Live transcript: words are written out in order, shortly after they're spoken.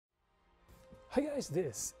Hi guys,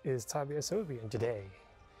 this is Tabiasobi, and today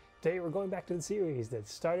we're going back to the series that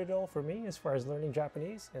started it all for me as far as learning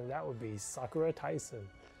Japanese, and that would be Sakura Taisen.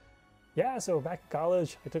 Yeah, so back in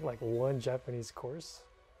college, I took like one Japanese course,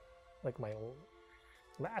 like my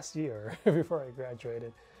last year before I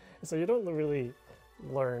graduated. And so you don't really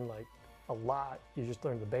learn like a lot, you just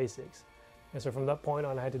learn the basics. And so from that point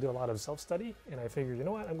on, I had to do a lot of self-study, and I figured, you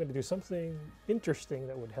know what, I'm going to do something interesting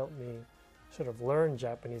that would help me sort of learn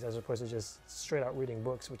Japanese as opposed to just straight out reading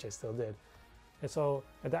books, which I still did. And so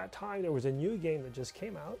at that time, there was a new game that just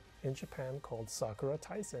came out in Japan called Sakura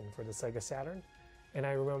Taisen for the Sega Saturn. And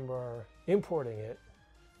I remember importing it.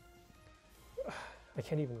 I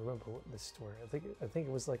can't even remember what the store. I think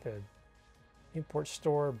it was like a import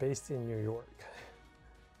store based in New York.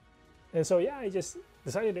 And so yeah, I just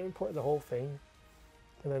decided to import the whole thing.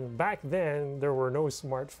 And then back then, there were no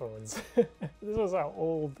smartphones. This was how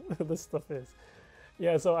old this stuff is.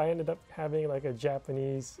 Yeah, so I ended up having like a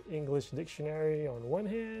Japanese English dictionary on one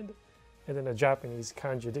hand, and then a Japanese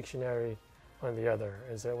kanji dictionary on the other.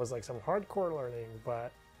 And so it was like some hardcore learning,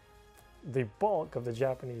 but the bulk of the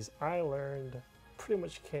Japanese I learned pretty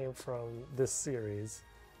much came from this series.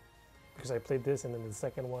 Because I played this, and then the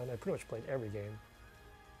second one, I pretty much played every game.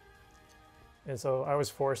 And so I was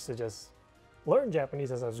forced to just learn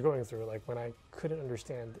Japanese as I was going through, like when I couldn't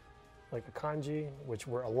understand like a kanji, which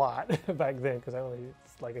were a lot back then, because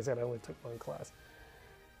like I said, I only took one class.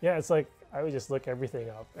 Yeah, it's like I would just look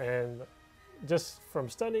everything up, and just from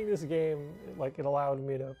studying this game, like it allowed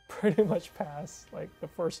me to pretty much pass like the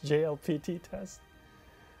first JLPT test,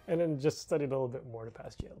 and then just studied a little bit more to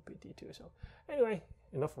pass JLPT too. So anyway,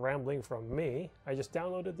 enough rambling from me. I just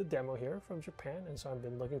downloaded the demo here from Japan, and so I've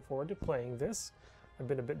been looking forward to playing this. I've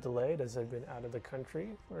been a bit delayed as I've been out of the country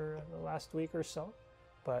for the last week or so,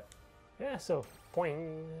 but yeah, so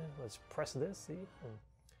poing, let's press this, see?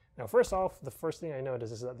 Now first off, the first thing I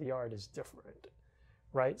noticed is that the art is different,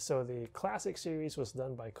 right? So the classic series was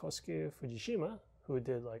done by Kosuke Fujishima, who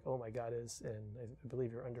did like Oh My Goddess and I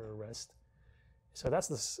believe You're Under Arrest. So that's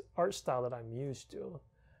the art style that I'm used to.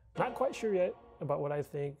 Not quite sure yet about what I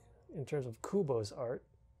think in terms of Kubo's art.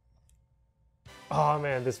 Oh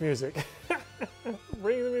man, this music.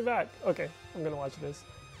 Brings me back. Okay, I'm gonna watch this.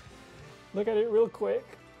 Look at it real quick.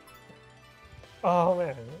 Oh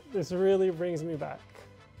man, this really brings me back.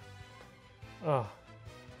 Oh,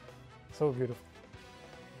 so beautiful.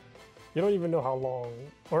 You don't even know how long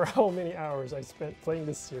or how many hours I spent playing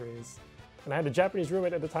this series. And I had a Japanese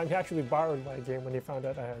roommate at the time. He actually borrowed my game when he found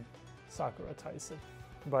out I had Sakura Taisen.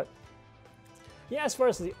 But yeah, as far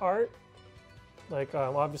as the art, like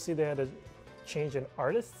obviously they had to change in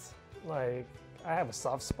artists. Like, I have a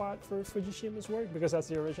soft spot for Fujishima's work because that's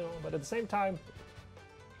the original, but at the same time,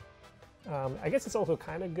 I guess it's also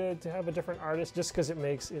kind of good to have a different artist just because it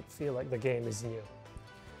makes it feel like the game is new.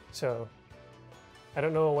 So, I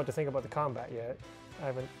don't know what to think about the combat yet. I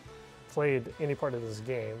haven't played any part of this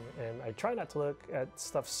game, and I try not to look at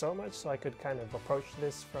stuff so much so I could kind of approach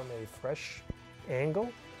this from a fresh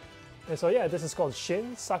angle. And so yeah, this is called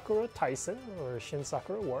Shin Sakura Taisen, or Shin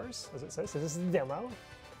Sakura Wars, as it says. So this is the demo.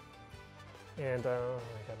 And I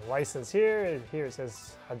got a license here, and here it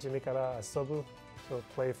says Hajime kara asobu, so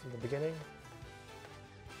play from the beginning.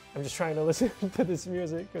 I'm just trying to listen to this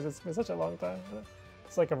music because it's been such a long time.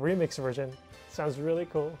 It's like a remix version. Sounds really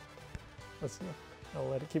cool. I'll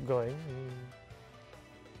let it keep going and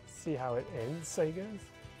see how it ends, I guess.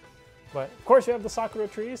 But of course you have the Sakura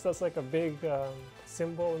trees. That's like a big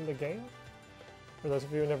symbol in the game. For those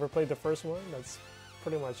of you who never played the first one, that's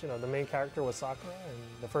pretty much, you know, the main character was Sakura,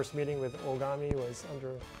 and the first meeting with Ogami was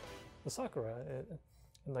under the Sakura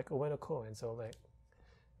in like Ueno Koen. So like,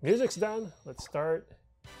 music's done. Let's start.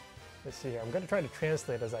 Let's see here. I'm gonna try to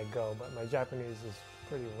translate as I go, but my Japanese is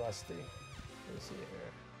pretty rusty. Let's see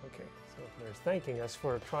here. Okay, so they're thanking us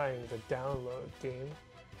for trying the download game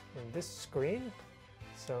in this screen.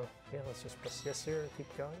 So yeah, let's just press yes here and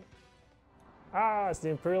keep going. Ah, it's the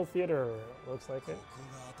Imperial Theater, looks like it.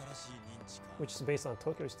 Which is based on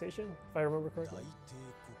Tokyo Station, if I remember correctly.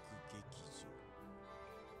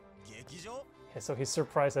 Yeah, so he's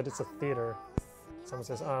surprised that it's a theater. Someone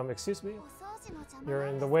says, excuse me, you're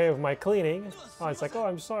in the way of my cleaning. Oh, it's like, oh,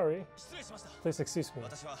 I'm sorry. Please excuse me.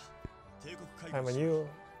 I'm a new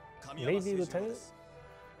Navy lieutenant.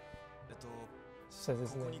 Says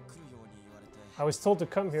his name. I was told to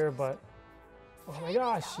come here, but oh my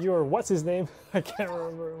gosh, you're what's his name? I can't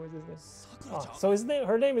remember what's his name. Oh, so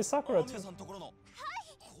her name is Sakura too.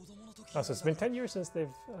 Oh, so it's been 10 years since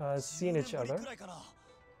they've seen each other.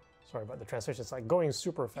 Sorry about the translation. It's like going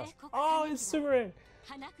super fast. Oh, it's Sumire!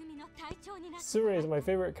 Sumire is my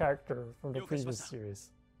favorite character from the previous series.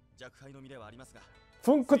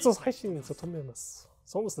 粉骨配信と止めます。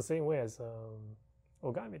It's almost the same way as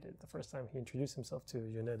Ogami did the first time he introduced himself to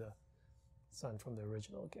Yoneda-san from the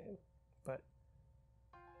original game. But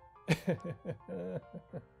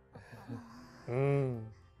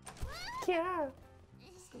yeah.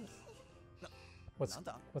 What's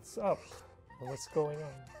up? What's going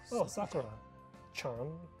on? Oh, Sakura-chan.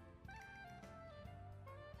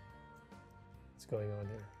 What's going on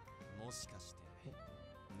here?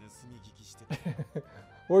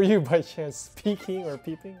 Were you by chance speaking or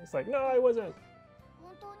peeping? It's like, no, I wasn't.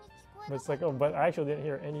 But it's like, oh, but I actually didn't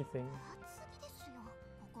hear anything.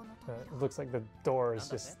 It looks like the door is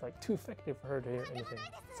just like too effective for her to hear anything.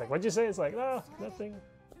 It's like, what'd you say? It's like, no, nothing.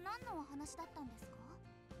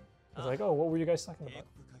 It's like, oh, what were you guys talking about?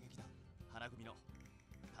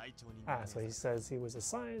 Ah, so he says he was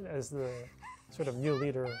assigned as the sort of new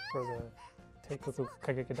leader for the Teikoku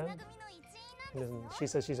Kagekidan. And then she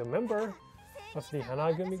says she's a member of the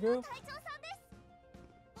Hanagumi group.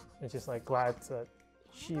 And she's like glad that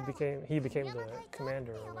he became the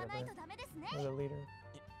commander or whatever, or the leader.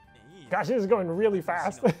 Gosh, this is going really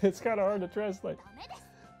fast. It's kind of hard to translate.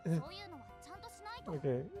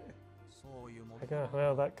 Okay. Okay,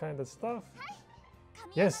 well, that kind of stuff.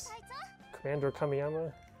 Yes, Commander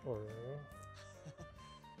Kamiyama, or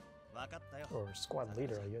squad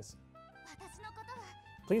leader, I guess.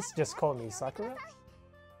 Please just call me Sakura.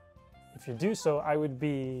 If you do so, I would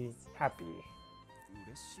be happy.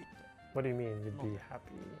 What do you mean you'd be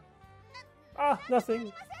happy? Ah,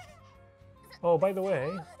 nothing. Oh, by the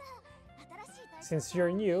way, since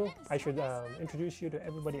you're new, I should introduce you to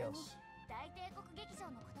everybody else.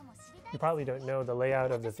 You probably don't know the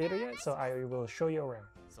layout of the theater yet, so I will show you around.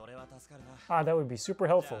 Ah, that would be super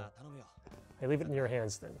helpful. I leave it in your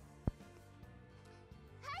hands then.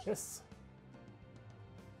 Yes.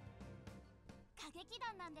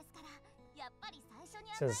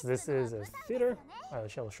 Since this is a theater, I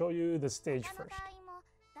shall show you the stage first.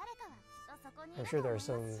 I'm sure there are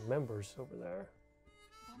some members over there.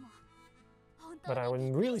 But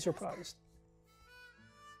I'm really surprised.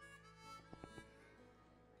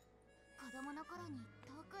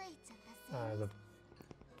 The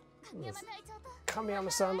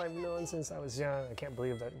Kamiyama-san I've known since I was young. I can't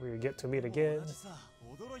believe that we get to meet again.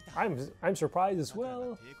 I'm surprised as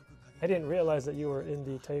well. I didn't realize that you were in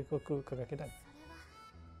the Teikoku Kagekidan,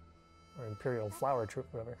 or Imperial Flower Troop,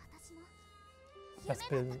 whatever.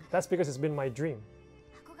 That's because it's been my dream.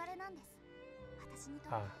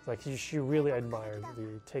 Ah, like she really admired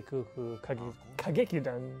the Teikoku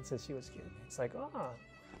Kagekidan since she was a kid. It's like, ah,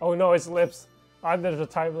 oh no, it's lips. Ah, there's a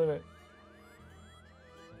time limit.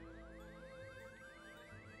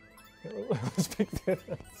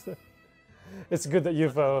 It's good that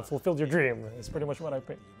you've fulfilled your dream. It's pretty much what I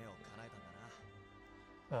picked.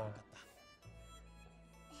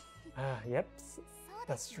 Yep,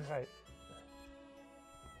 that's right.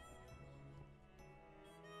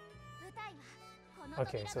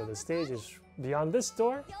 Okay, so the stage is beyond this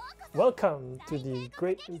door. Welcome to the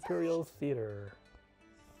Great Imperial Theater.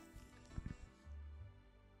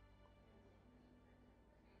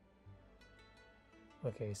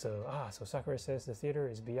 Okay, so Sakura says the theater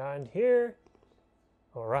is beyond here.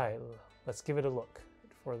 All right, let's give it a look.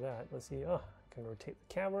 For that, let's see. Oh, I can rotate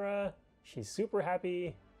the camera. She's super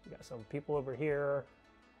happy. We got some people over here.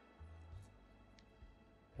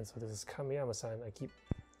 And so this is Kamiyama-san. I keep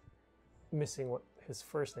missing what his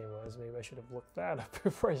first name was. Maybe I should have looked that up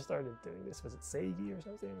before I started doing this. Was it Seiji or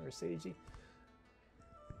something? Or Seiji?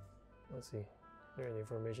 Let's see. Is there any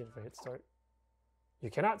information if I hit start? You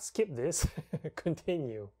cannot skip this.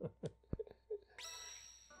 Continue.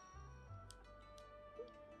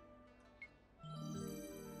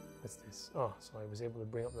 What's this? Oh, so I was able to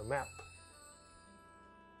bring up the map.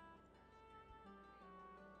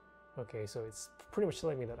 Okay, so it's pretty much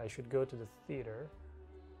telling me that I should go to the theater.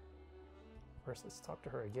 First, let's talk to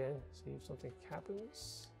her again, see if something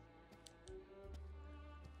happens.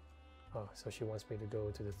 Oh, so she wants me to go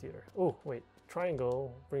to the theater. Oh, wait.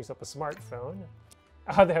 Triangle brings up a smartphone.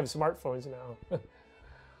 Ah, they have smartphones now. Is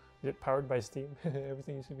it powered by Steam?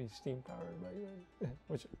 Everything used to be Steam powered back then.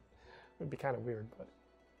 Which would be kind of weird, but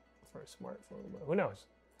for a smartphone, but who knows?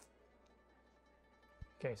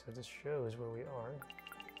 Okay, so this shows where we are.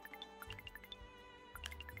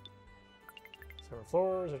 Several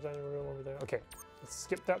floors, there's dining room over there. Okay, let's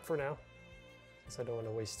skip that for now, since I don't want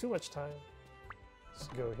to waste too much time. Let's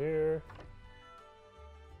go here.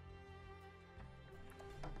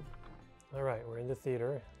 All right, we're in the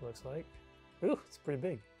theater, looks like. Ooh, it's pretty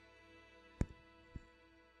big.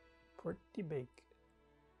 Pretty big.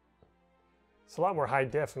 It's a lot more high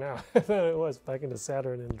def now than it was back in the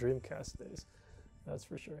Saturn and Dreamcast days. That's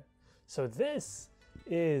for sure. So this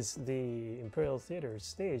is the Imperial Theater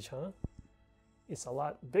stage, huh? It's a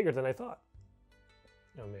lot bigger than I thought.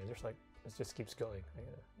 Oh man, there's like, it just keeps going.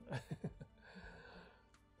 I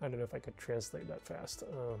don't know if I could translate that fast.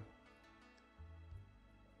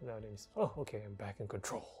 Without any, oh, okay, I'm back in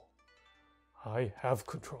control. I have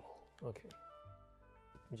control. Okay.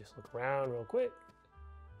 Let me just look around real quick.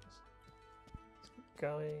 Just keep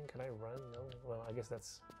going. Can I run? No. Well, I guess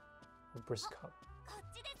that's a brisk hop.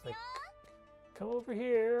 Like, come over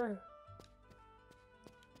here.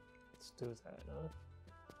 Let's do that, huh?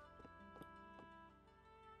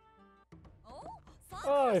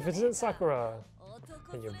 Oh, if it's in Sakura.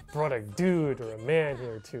 And you brought a dude or a man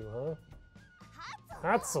here too, huh?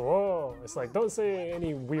 Hatsuo! It's like, don't say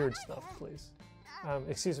any weird stuff, please.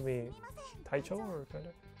 Excuse me, Taicho or kind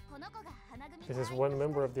of? Is this one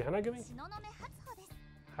member of the Hanagami?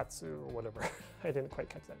 Hatsu or whatever. I didn't quite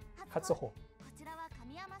catch that. Hatsuho.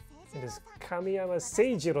 It is Kamiyama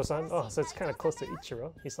Seijiro-san. Oh, so it's kind of close to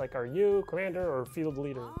Ichiro. He's like, are you commander or field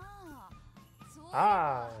leader?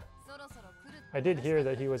 Ah! I did hear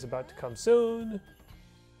that he was about to come soon.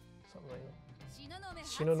 Something like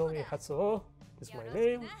Shinonomi Hatsuo is my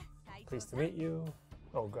name. Pleased to meet you.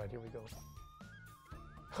 Oh god, here we go.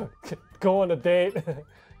 Go on a date.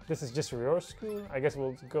 This is just Ryorosku. I guess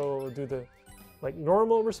we'll go do the like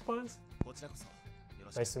normal response.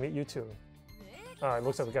 Nice to meet you too. It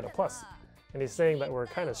looks like we got a plus. And he's saying that we're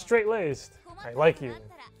kind of straight-laced. I like you.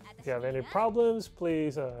 If you have any problems,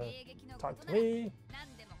 please talk to me.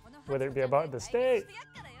 Whether it be about the stage,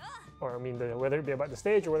 or I mean, whether it be about the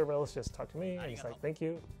stage or whatever else, just talk to me. And he's like, thank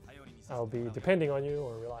you. I'll be depending on you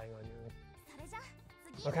or relying on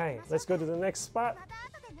you. Okay, let's go to the next spot.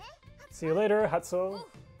 See you later, Hatsuo.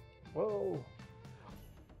 Whoa.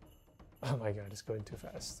 Oh my god, it's going too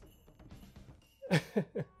fast. I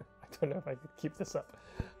don't know if I could keep this up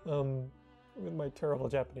with my terrible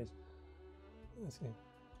Japanese. Let's see.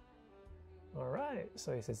 Alright,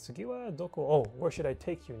 so he says, Tsugiwa doko? Oh, where should I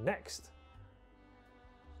take you next?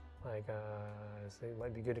 Like, so it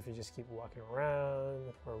might be good if you just keep walking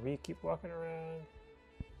around, or we keep walking around.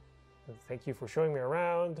 And thank you for showing me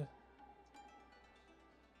around.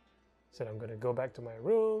 Said I'm gonna go back to my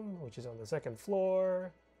room, which is on the 2nd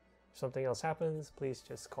floor. If something else happens, please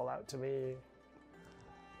just call out to me.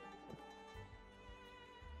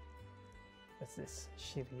 What's this?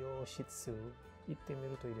 Shiryo Shitsu.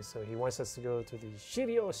 So he wants us to go to the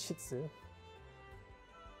Shiryo Shitsu.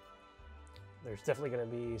 There's definitely going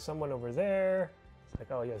to be someone over there. It's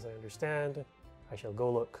like, oh yes, I understand. I shall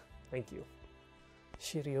go look. Thank you.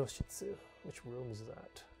 Shiryo Shitsu. Which room is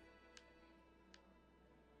that?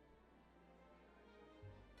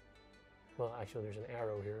 Well, actually, there's an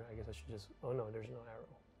arrow here. I guess I should just... Oh no, there's no arrow.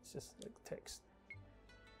 It's just like text.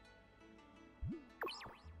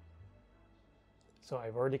 So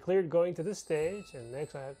I've already cleared going to this stage, and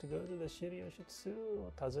next I have to go to the Shiryo Shitsu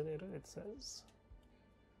Tazuneru, it says.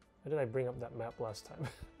 How did I bring up that map last time?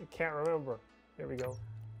 I can't remember. Here we go.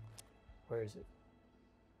 Where is it?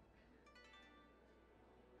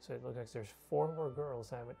 So it looks like there's 4 more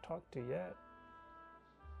girls I haven't talked to yet.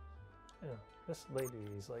 Yeah, this lady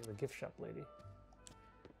is like the gift shop lady.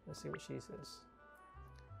 Let's see what she says.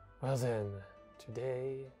 Well then,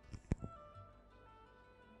 today...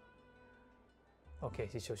 Okay,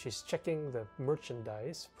 so she's checking the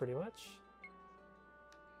merchandise, pretty much.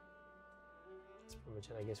 That's pretty much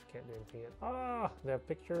it. I guess we can't do anything yet. Ah, they have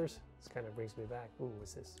pictures. This kind of brings me back. Ooh,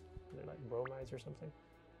 what's this? They're like bromides or something.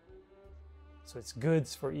 So it's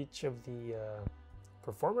goods for each of the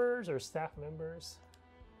performers or staff members.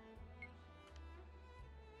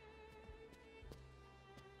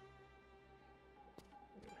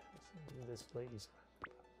 This lady's.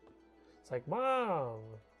 It's like, Mom!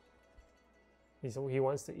 He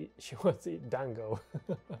wants to eat, she wants to eat dango.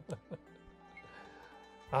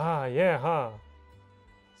 Ah, yeah, huh?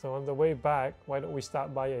 So on the way back, why don't we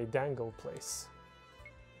stop by a dango place?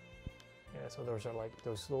 Yeah, so those are like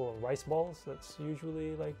those little rice balls that's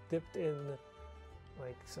usually like dipped in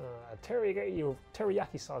like a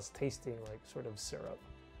teriyaki sauce tasting like sort of syrup.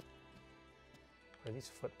 Are these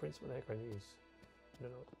footprints? What the heck are these? I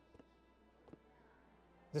don't know.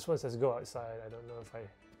 This one says go outside. I don't know if I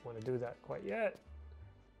want to do that quite yet.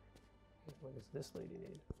 What does this lady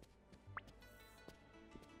need?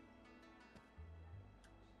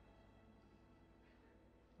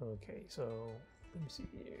 Okay, so let me see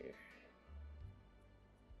here.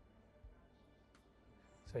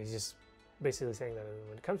 So he's just basically saying that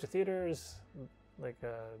when it comes to theaters, like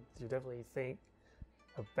you definitely think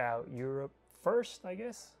about Europe first, I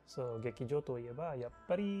guess. So, 劇場といえば、やっ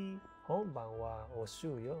ぱり本番はお週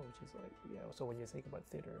よ, which is like, yeah, so when you think about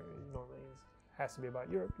theater, normally it has to be about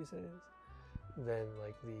Europe, he says. Then,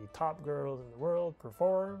 like, the top girls in the world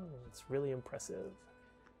perform, and it's really impressive.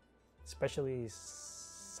 Especially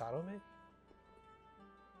Salome?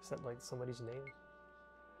 Is that like somebody's name?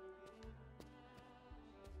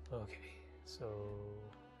 Okay, so...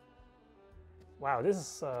 Wow, this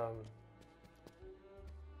is a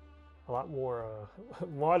lot more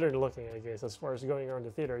modern looking, I guess, as far as going around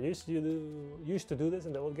the theater. I used to do this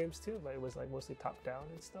in the old games too, but it was like mostly top down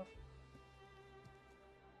and stuff.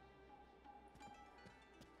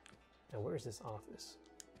 Now, where's this office?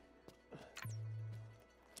 I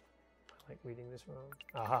like reading this wrong.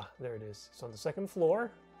 Aha, there it is. It's on the second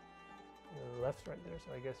floor. Left right there,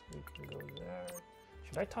 so I guess we can go there.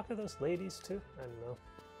 Should I talk to those ladies too? I don't know.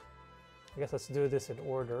 I guess let's do this in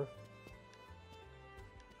order.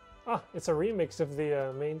 Ah, it's a remix of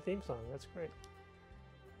the main theme song. That's great.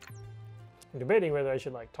 I'm debating whether I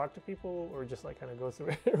should like talk to people or just like kind of go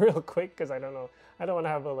through it real quick, because I don't know. I don't want to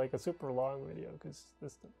have like a super long video because the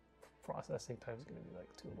processing time is going to be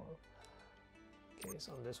like too long. Okay,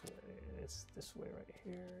 so this way. It's this way right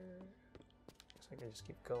here. So I can just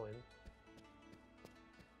keep going.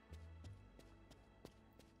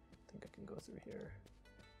 I think I can go through here.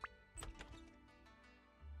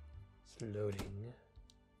 It's loading.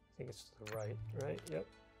 I think it's to the right, right? Yep.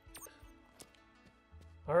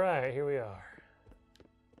 All right, here we are.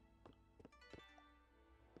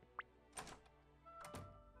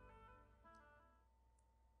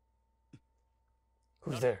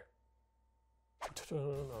 Who's there?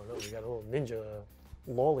 No, we got a little ninja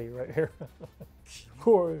lolly right here.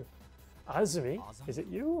 Who are you? Azumi? Is it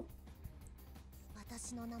you?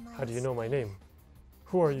 How do you know my name?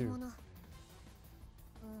 Who are you?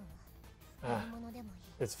 Ah,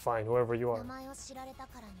 it's fine, whoever you are.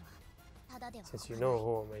 Since you know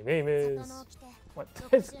who my name is, what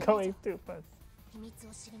is going to pass?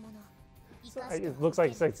 So it looks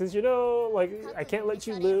like it's like, since you know, like, I can't let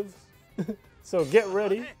you live, so get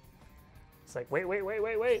ready. It's like,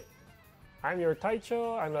 wait. I'm your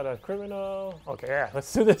Taicho, I'm not a criminal. Okay, yeah,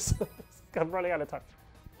 let's do this. I'm running out of time.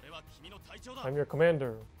 I'm your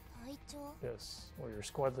commander. Yes, or your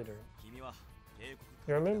squad leader.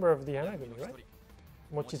 You're a member of the Hanagumi, right?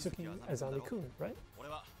 Mochizuki Azami-kun, right?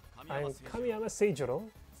 I'm Kamiyama Seijiro.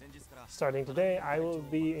 Starting today, I will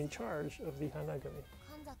be in charge of the Hanagumi.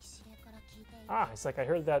 Ah, it's like I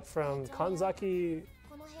heard that from Kanzaki.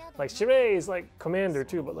 Like, Shirei is like commander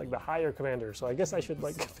too, but like the higher commander. So I guess I should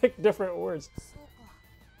like pick different words.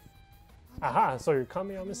 Aha, so you're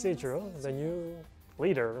Kamiyama Seijiro, the new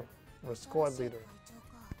leader, or squad leader.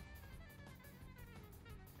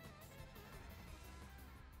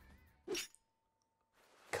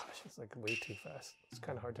 Gosh, it's like way too fast. It's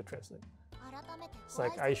kind of hard to translate. It's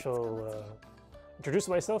like I shall introduce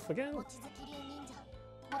myself again.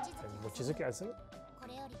 I'm Mochizuki Azumi.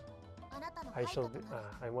 I shall be,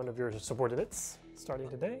 I'm one of your subordinates, starting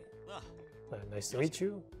today. Nice to meet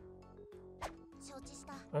you.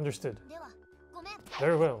 Understood.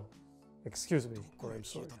 Very well. Excuse me, or I'm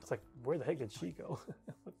sorry. It's like, where the heck did she go?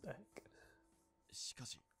 What the heck?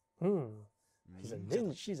 He's a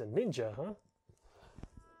ninja. She's a ninja, huh?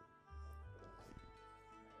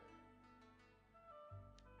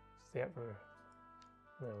 Stay up for...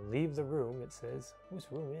 No, leave the room, it says. Whose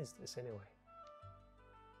room is this anyway?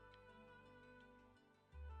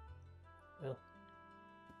 Well,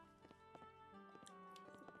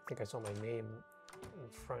 I think I saw my name in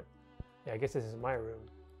front. Yeah, I guess this is my room,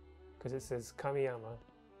 because it says Kamiyama,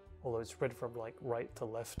 although it's spread from like right to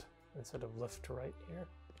left instead of left to right here.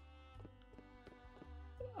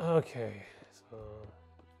 Okay, so...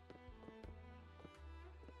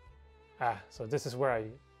 so this is where I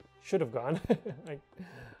should have gone.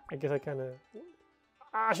 I guess I kind of...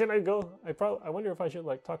 should I go? I wonder if I should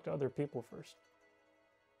like talk to other people first.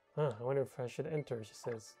 I wonder if I should enter, she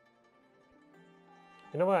says.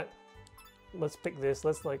 You know what? Let's pick this.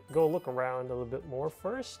 Let's like go look around a little bit more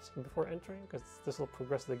first before entering, because this will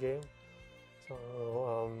progress the game. So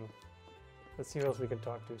let's see who else we can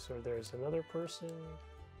talk to. So there's another person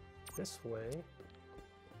this way.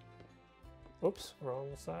 Oops, wrong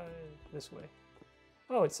side. This way.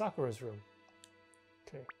 Oh, it's Sakura's room.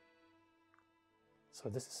 Okay. So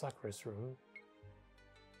this is Sakura's room.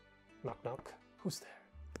 Knock knock. Who's there?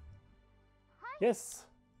 Yes.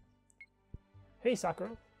 Hey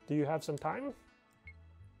Sakura, do you have some time?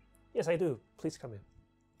 Yes, I do. Please come in.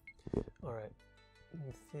 All right. Let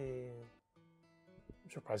me see. I'm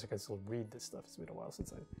surprised I can still read this stuff. It's been a while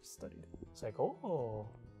since I studied. It's like, oh.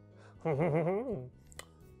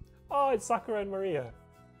 Oh, it's Sakura and Maria.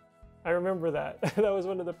 I remember that. That was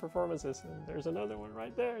one of the performances. And there's another one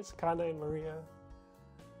right there. It's Kana and Maria.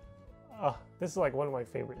 Oh, this is like one of my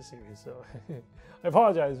favorite series, so I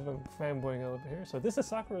apologize if I'm fanboying a little bit here. So this is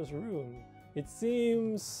Sakura's room. It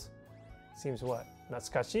seems what?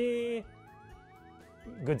 Natsukashi,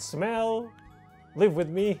 good smell, live with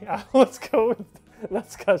me. Let's go with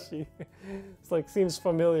Natsukashi. It's like seems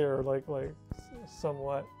familiar, like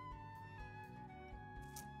somewhat.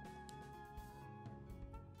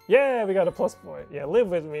 Yeah, we got a plus point. Yeah, live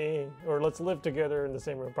with me, or let's live together in the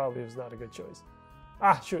same room. Probably is not a good choice.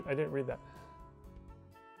 Ah, shoot, I didn't read that.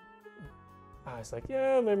 Ah, it's like,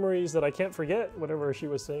 yeah, memories that I can't forget, whatever she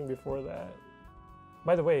was saying before that.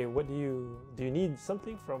 By the way, what do you need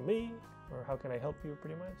something from me? Or how can I help you,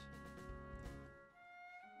 pretty much?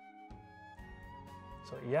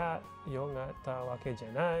 So, yeah, yongata wake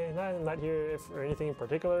janai. I'm not here for anything in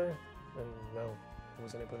particular. And no, I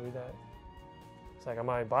wasn't able to read that. It's like, am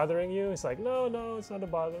I bothering you? It's like, no, it's not a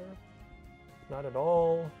bother. Not at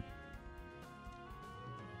all.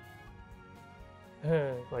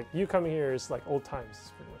 Like, you coming here is like old times,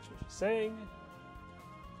 is pretty much what she's saying.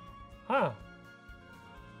 Huh.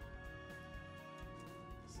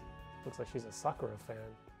 Looks like she's a Sakura fan.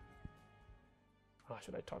 Ah,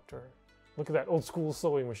 should I talk to her? Look at that old school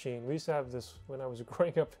sewing machine. We used to have this when I was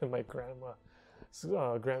growing up in my grandma's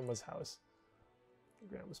house.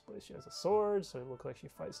 Grandma's place. She has a sword, so it looks like she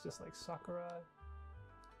fights just like Sakura.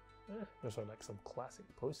 There's like some classic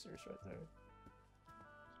posters right there.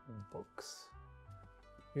 Some books.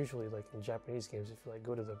 Usually, like in Japanese games, if you like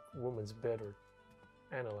go to the woman's bed or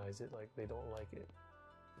analyze it, like they don't like it.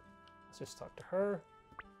 Let's just talk to her.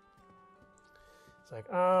 It's like,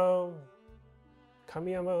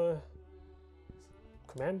 Kamiyama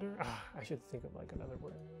commander? Ah, I should think of like another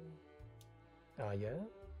word. Yeah?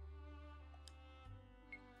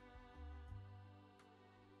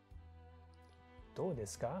 Do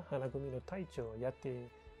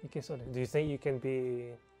you think you can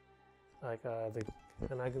be like the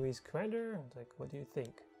Hanagumi's commander? Like, what do you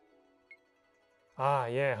think? Ah,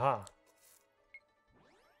 yeah, huh?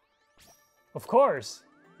 Of course!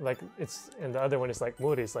 Like, it's, and the other one is like,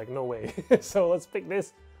 Moody, it's like, no way. So let's pick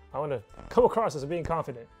this. I want to come across as being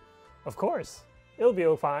confident. Of course! It'll be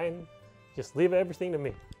fine. Just leave everything to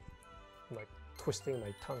me. I'm like twisting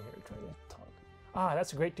my tongue here, trying to talk. Ah,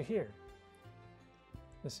 that's great to hear.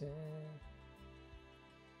 Listen.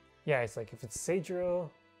 Yeah, it's like, if it's Seijiro,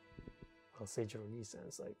 well, Seijiro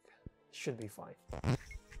Nisan's like, should be fine.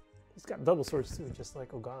 He's got double swords too, just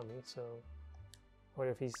like Ogami, so I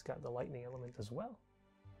wonder if he's got the lightning element as well.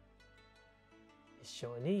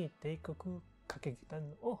 Ishoni Teikoku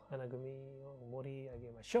Kakekitan o Hanagumi o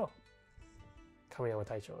Moriagemashou. Kamiyama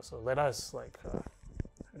Taicho. So let us, like, how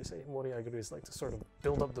do you say, Moriageru is like to sort of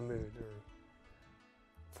build up the mood, or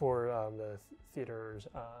for the theater's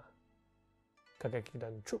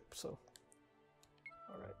Kagekidan troop. So,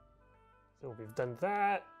 alright. So we've done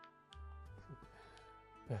that.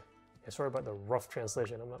 Yeah, sorry about the rough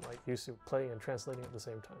translation. I'm not like used to playing and translating at the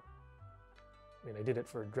same time. I mean, I did it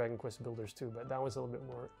for Dragon Quest Builders too, but that was a little bit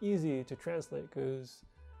more easy to translate because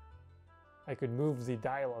I could move the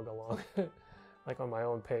dialogue along like on my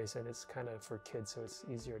own pace, and it's kind of for kids, so it's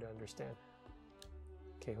easier to understand.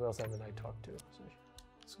 Okay, who else haven't I talked to? So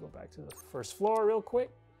let's go back to the first floor real quick.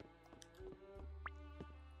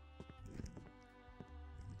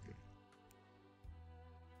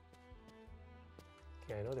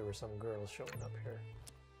 Okay, I know there were some girls showing up here.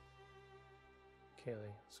 Okay,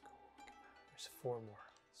 let's go. There's 4 more.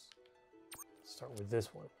 Let's start with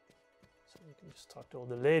this one. So we can just talk to all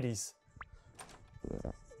the ladies.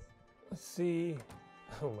 Let's see.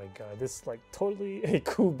 Oh my god, this is like totally a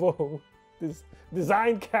Kubo. This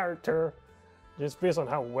design character, just based on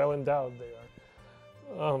how well endowed they are.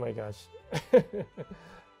 Oh my gosh. This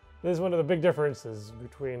is one of the big differences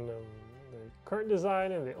between the current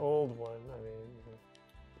design and the old one. I mean,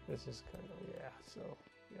 this is kind of, yeah, so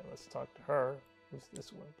yeah, let's talk to her. Who's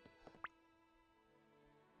this one?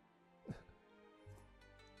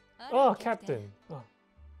 Oh, Captain. Oh.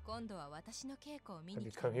 Have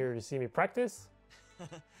you come here to see me practice?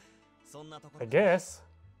 I guess.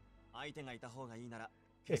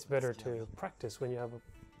 It's better to practice when you have a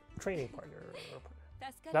training partner.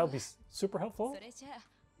 That would be super helpful.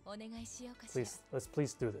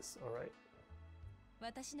 Please do this, alright.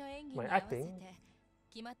 My acting.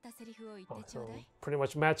 Oh, so pretty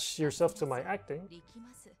much match yourself to my acting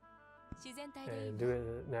and do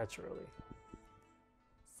it naturally.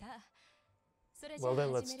 Well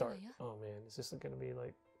then, let's start. Oh man, is this going to be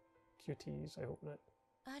like QTs? I hope not.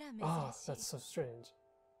 Oh, that's so strange.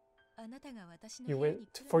 You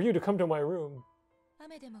went for you to come to my room.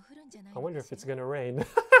 I wonder if it's gonna rain.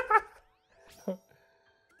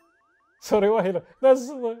 That's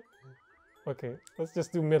okay. Let's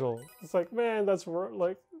just do middle. It's like, man, that's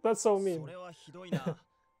like that's so mean.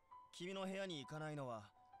 君の部屋に行かないのは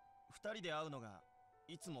二人で会うのが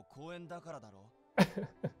いつも公園だからだろ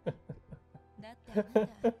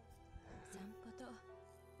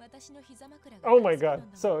Oh my god.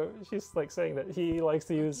 So she's like saying that he likes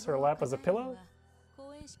to use her lap as a pillow?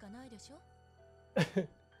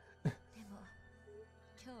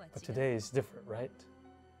 But today is different, right?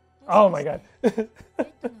 Oh my god.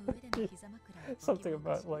 Something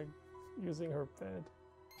about like using her bed.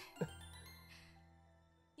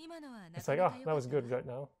 It's like, oh, that was good right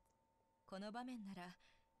now.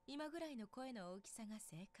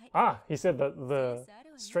 Ah, he said that the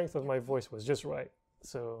strength of my voice was just right.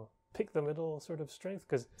 So pick the middle sort of strength,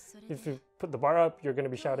 because if you put the bar up, you're going to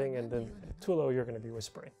be shouting, and then too low, you're going to be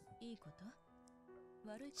whispering.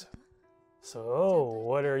 So,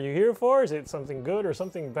 what are you here for? Is it something good or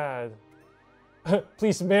something bad?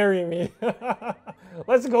 Please marry me.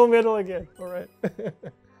 Let's go middle again. All right.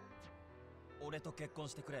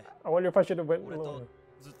 I wonder if I should have went lower.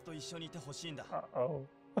 Uh-oh.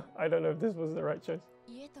 I don't know if this was the right choice.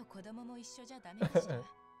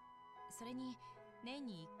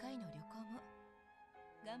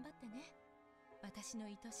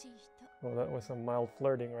 Well, that was some mild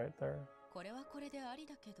flirting right there.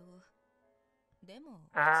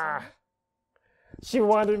 Ah! She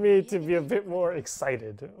wanted me to be a bit more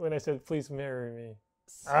excited when I said, please marry me.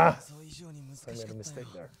 Ah! I made a mistake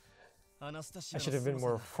there. I should have been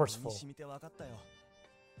more forceful.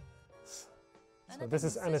 So this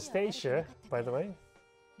is Anastasia, by the way.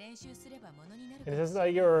 And it says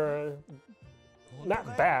that you're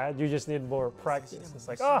not bad, you just need more practice. It's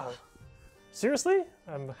like, oh, seriously?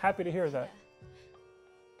 I'm happy to hear that.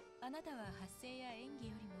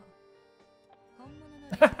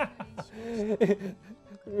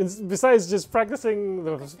 Besides just practicing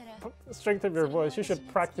the strength of your voice, you should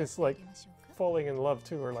practice like falling in love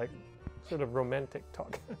too, or like sort of romantic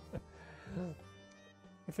talk.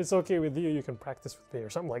 If it's okay with you, you can practice with me or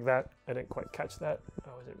something like that. I didn't quite catch that.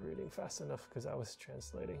 I wasn't reading fast enough because I was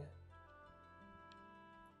translating.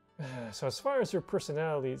 So as far as her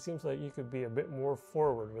personality, it seems like you could be a bit more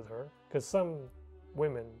forward with her, because some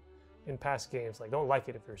women in past games like don't like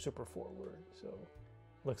it if you're super forward. So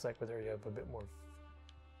looks like with her you have a bit more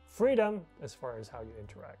freedom as far as how you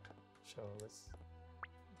interact. So let's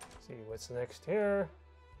see what's next here.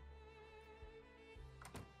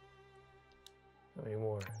 How many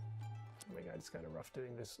more? Oh my god, it's kind of rough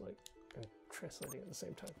doing this like and translating at the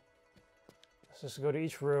same time. Let's just go to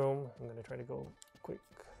each room. I'm gonna try to go quick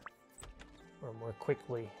or more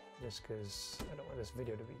quickly, just because I don't want this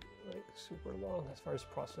video to be like super long as far as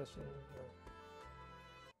processing.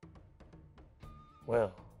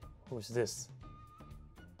 Well, who's this?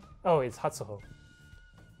 Oh, it's Hatsuho.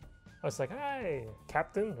 I was like, hi,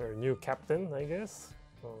 captain, or new captain, I guess.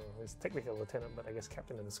 Oh, he's technically a lieutenant, but I guess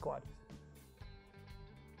captain of the squad.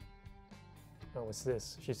 Oh, what's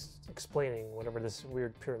this? She's explaining whatever this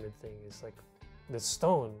weird pyramid thing is. Like, the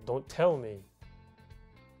stone, don't tell me.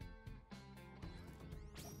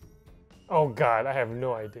 Oh god, I have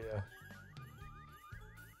no idea.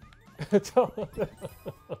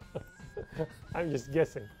 I'm just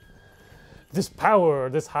guessing. This power,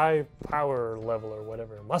 this high power level or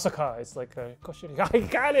whatever. Masaka, it's like a koshiri. I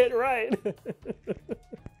got it right!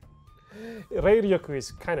 Reiryoku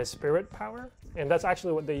is kind of spirit power, and that's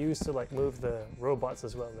actually what they use to like move the robots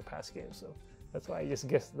as well in the past games. So that's why I just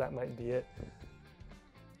guessed that might be it.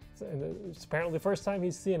 So, and it's apparently the first time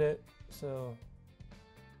he's seen it, so...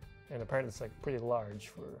 And apparently it's like pretty large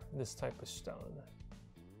for this type of stone,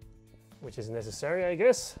 which is necessary, I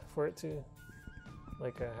guess, for it to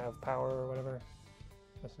like have power or whatever.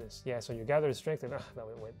 What's this? Yeah, so you gather the strength, and that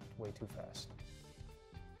went way too fast.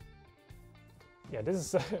 Yeah, this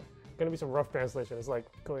is gonna be some rough translation. It's like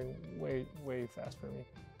going way fast for me.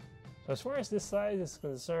 So as far as this size is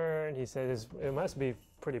concerned, he says it must be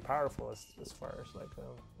pretty powerful as far as like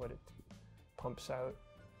what it pumps out.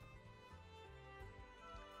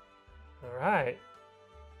 All right,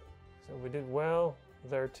 so we did well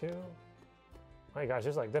there too. My gosh,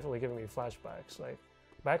 it's like definitely giving me flashbacks. Like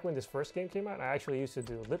back when this first game came out, I actually used to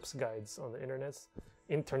do lips guides on the internets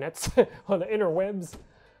on the interwebs,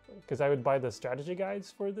 because I would buy the strategy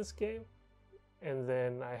guides for this game, and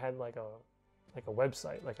then I had like a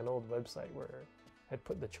website, like an old website where I'd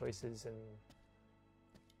put the choices, and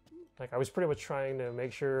like I was pretty much trying to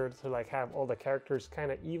make sure to like have all the characters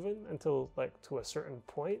kind of even until like to a certain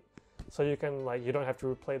point. So you can like you don't have to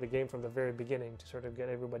replay the game from the very beginning to sort of get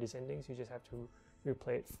everybody's endings. You just have to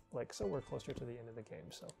replay it like somewhere closer to the end of the game.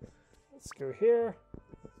 So let's go here.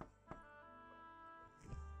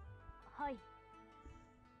 Hi.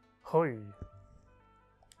 Hoi.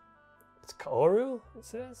 It's Kaoru, it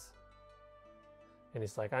says. And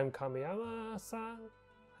it's like, I'm Kamiyama-san.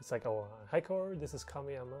 It's like, oh, hi Kaoru, this is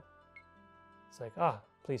Kamiyama. It's like, ah,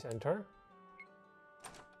 please enter.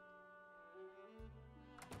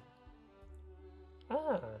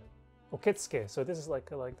 Ah, Oketsuke. So this is like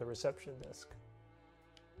the reception desk.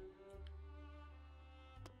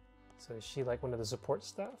 So is she like one of the support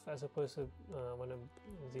staff as opposed to one of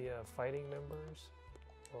the fighting members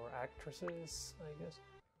or actresses, I guess?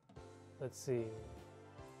 Let's see.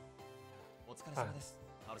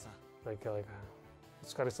 Like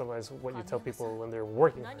Otsukare-sama is what you tell people when they're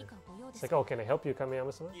working there. It's like, oh, can I help you,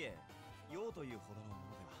 Kamiyama-sama?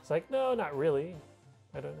 It's like, no, not really.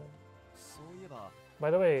 I don't know. By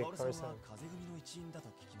the way, Kaoru-san.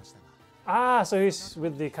 Ah, so he's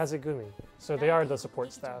with the Kazegumi. So they are the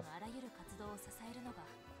support staff.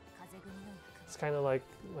 It's kind of like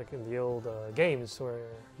in the old games where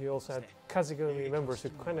you also had Kazegumi members who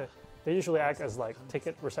kind of, they usually act as like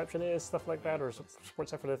ticket receptionists, stuff like that, or support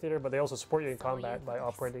staff for the theater, but they also support you in combat by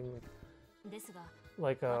operating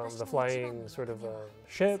like the flying sort of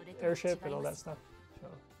ship, airship, and all that stuff. So,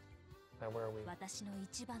 now where are we?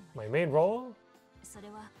 My main role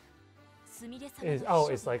is, oh,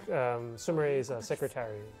 it's like Sumire's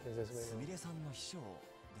secretary. Is this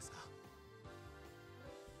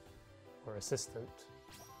or assistant.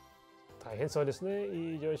 大変そうですね、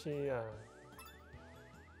いい上司。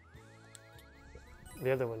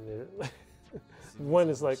The other one is one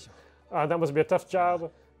is like, that must be a tough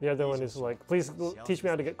job. The other one is like, please teach me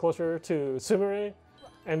how to get closer to Sumire.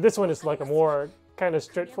 And this one is like a more kind of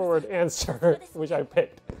straightforward answer, which I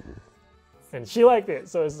picked. And she liked it,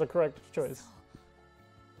 so it's the correct choice.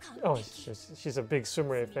 Oh, she's a big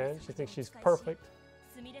Sumire fan. She thinks she's perfect.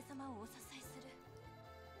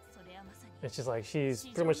 And she's like, she's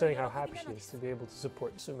pretty much saying how happy she is to be able to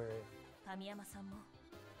support Sumire.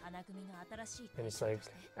 And it's like,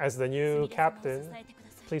 as the new captain,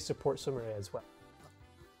 please support Sumire as well.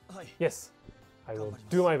 Yes, I will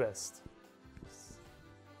do my best.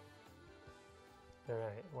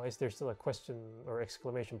 Alright, why is there still a question or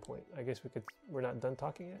exclamation point? I guess we're not done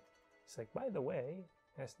talking yet. It's like, by the way,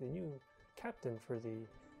 as the new captain for the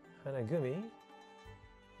Hanagumi,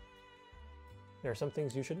 there are some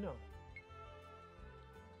things you should know.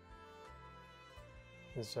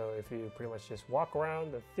 And so if you pretty much just walk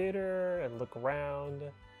around the theater and look around,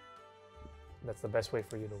 that's the best way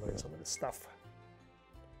for you to learn some of this stuff.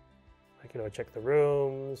 Like, you know, check the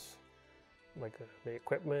rooms, like the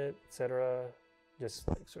equipment, etc. Just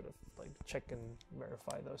like sort of like check and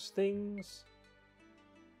verify those things.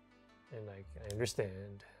 And like, I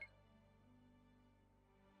understand.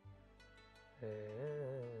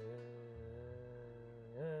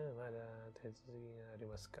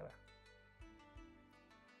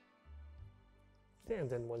 And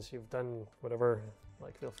then once you've done whatever,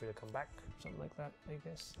 like feel free to come back, something like that, I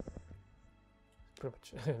guess. Pretty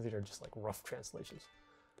much, these are just like rough translations.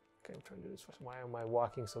 Okay, I'm trying to do this. Why am I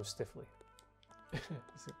walking so stiffly? Is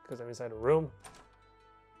it because I'm inside a room?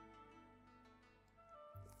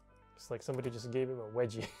 It's like somebody just gave him a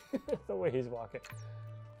wedgie, the way he's walking.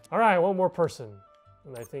 All right, one more person.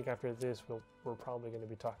 And I think after this, we're probably going to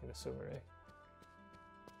be talking to Sumire.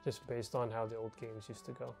 Just based on how the old games used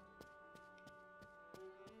to go.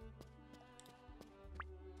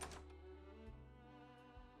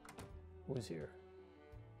 Who's here?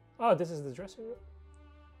 Oh, this is the dressing room?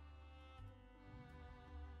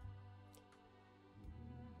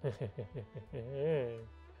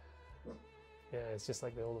 Yeah, it's just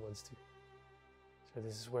like the old ones too. So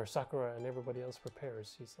this is where Sakura and everybody else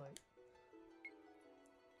prepares. She's like,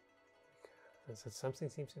 so something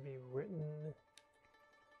seems to be written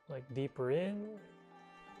like deeper in.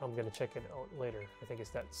 I'm gonna check it out later. I think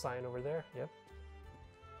it's that sign over there. Yep.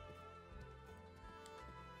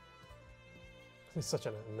 It's such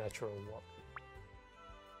a natural walk.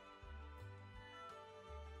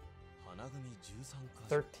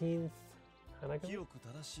 13th Hanagumi?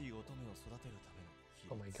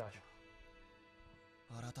 Oh my gosh.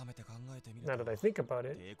 Now that I think about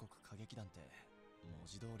it,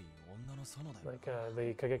 like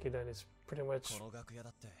the Kagekidan is pretty much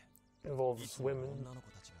involves women.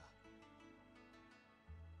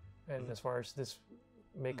 And as far as this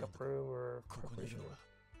makeup room or preparation room,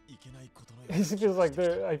 it feels like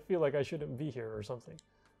I feel like I shouldn't be here or something.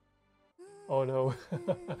 Oh no.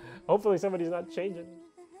 Hopefully somebody's not changing.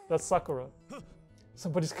 That's Sakura.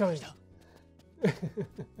 Somebody's coming.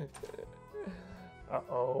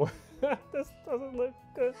 Uh-oh. This doesn't look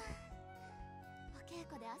good.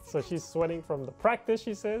 So she's sweating from the practice,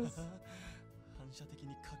 she says.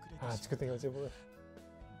 It's a good thing I was able to.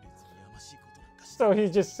 So he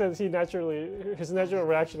just says his natural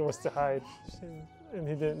reaction was to hide, and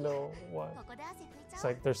he didn't know why. It's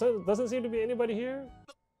like, there doesn't seem to be anybody here.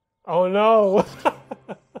 Oh no!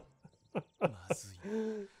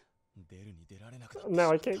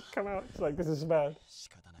 Now I can't come out. It's like, this is bad.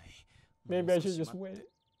 Maybe I should just wait.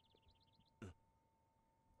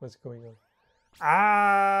 What's going on?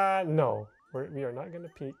 Ah, no. We are not going to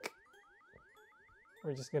peek.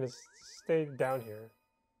 We're just going to stay down here.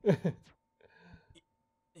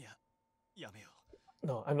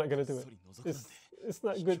 No, I'm not going to do it. It's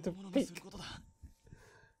not good to peek.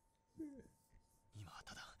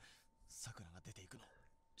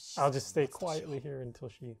 I'll just stay quietly here until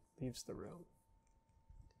she leaves the room.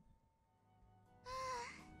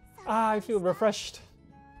 Ah, I feel refreshed.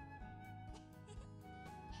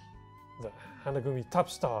 The Hanagumi top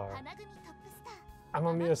star,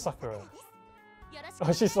 Amamiya Sakura.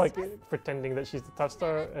 Oh, she's like pretending that she's the top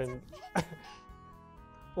star, and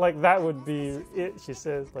like that would be it. She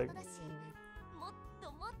says like,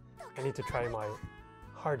 I need to try my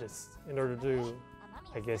hardest in order to,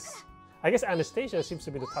 I guess Anastasia seems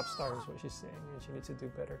to be the top star is what she's saying, and she needs to do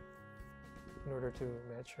better in order to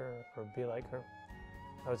match her or be like her.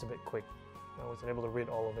 That was a bit quick. I wasn't able to read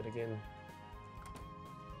all of it again.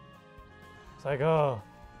 It's like, oh.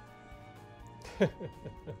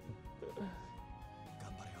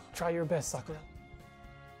 Try your best, Sakura.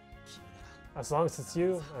 As long as it's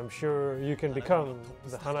you, I'm sure you can become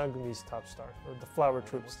the Hanagumi's top star, or the flower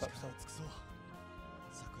troop's top star.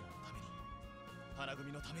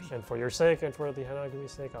 And for your sake, and for the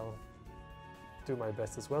Hanagumi's sake, I'll do my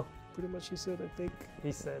best as well. Pretty much he said, I think.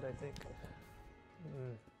 He said, I think.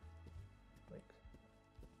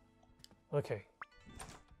 Okay.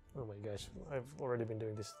 Oh my gosh, I've already been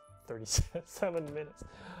doing this 37 minutes.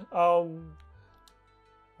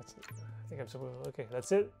 That's it. I think I'm supposed to, okay,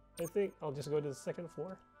 that's it. I think I'll just go to the second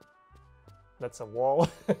floor. That's a wall.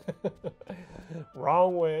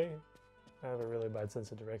 Wrong way. I have a really bad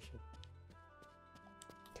sense of direction.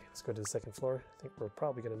 Okay, let's go to the second floor. I think we're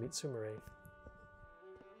probably going to meet Sumire.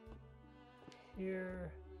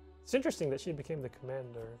 Here. It's interesting that she became the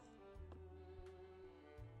commander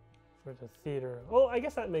for the theater. Oh, I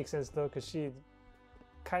guess that makes sense though, because she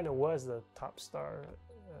kind of was the top star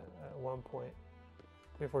at one point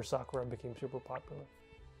before Sakura became super popular.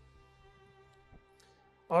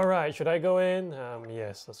 All right, should I go in?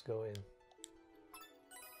 Yes, let's go in.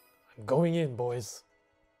 I'm going in, boys.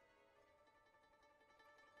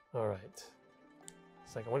 All right.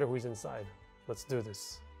 It's like, I wonder who's inside. Let's do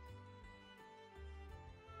this.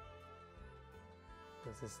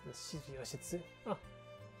 Is this the Yoshitsu? Oh,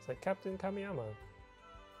 it's like Captain Kamiyama.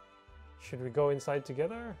 Should we go inside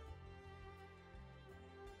together?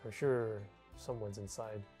 I'm sure someone's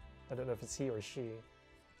inside. I don't know if it's he or she,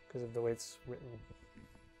 because of the way it's written.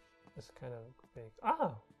 It's kind of big.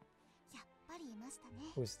 Ah!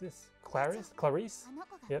 Who's this? Clarice? Clarice?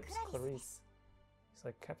 Yep, it's Clarice. It's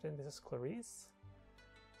like, Captain, this is Clarice?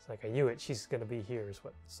 It's like, I knew it. She's gonna be here, is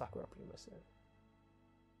what Sakura pretty much said.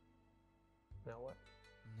 Now what?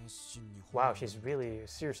 Wow, she's really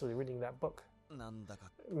seriously reading that book.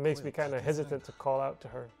 It makes me kind of hesitant to call out to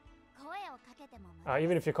her.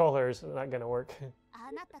 Even if you call her, it's not gonna work.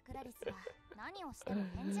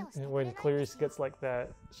 When Clarice gets like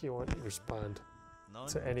that, she won't respond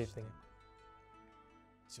to anything.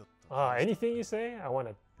 Anything you say? I want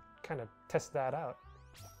to kind of test that out.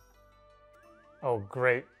 Oh,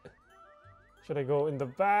 great. Should I go in the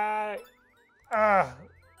back?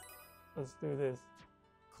 Let's do this.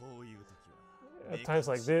 At times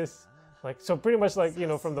like this, so pretty much like, you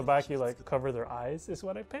know, from the back you like cover their eyes is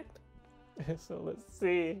what I picked. So let's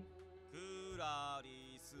see.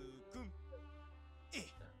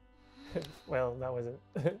 Well, that wasn't.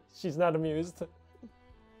 She's not amused.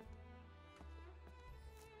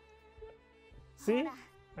 See?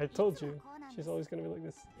 I told you. She's always gonna be like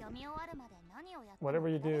this. Whatever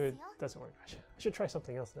you do, it doesn't work. I should try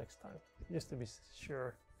something else next time, just to be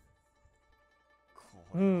sure.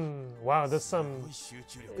 Wow, that's some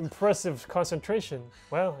impressive concentration.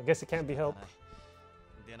 Well, I guess it can't be helped.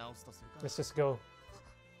 Let's just go.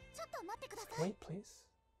 Wait, please.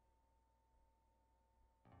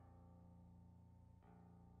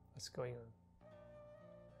 What's going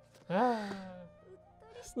on?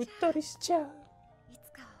 Uttori-chan.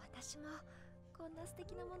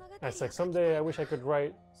 That's like, someday I wish I could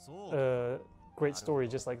write a great story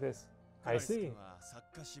just like this. I see.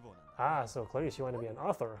 Ah, so Clarice, you want to be an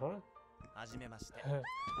author, huh?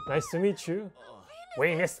 Nice to meet you.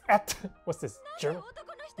 Wait, it's at. What's this? German?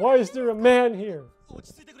 Why is there a man here?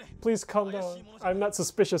 Please calm down. I'm not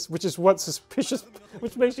suspicious, which is what suspicious,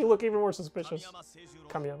 which makes you look even more suspicious.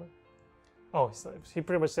 Kamiyama. Oh, he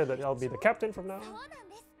pretty much said that I'll be the captain from now on.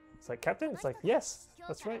 It's like, captain? It's like, yes,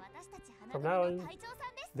 that's right. From now on,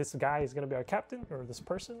 this guy is going to be our captain, or this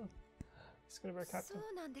person is going to be our captain.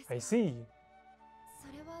 I see.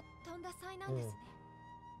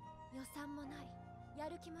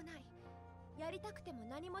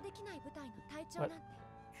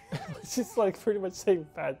 She's like pretty much saying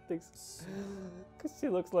bad things. Because she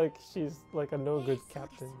looks like she's like a no good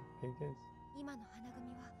captain, I guess.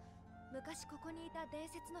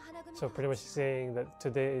 So pretty much saying that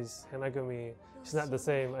today's Hanagumi is not the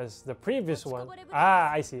same as the previous one.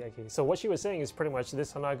 Ah, I see, okay. So what she was saying is pretty much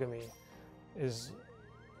this Hanagumi is,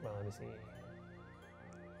 well, let me see.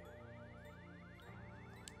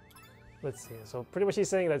 Let's see. So pretty much she's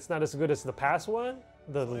saying that it's not as good as the past one,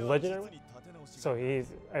 the legendary one. So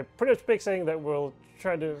I'm pretty much saying that we'll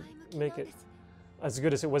try to make it as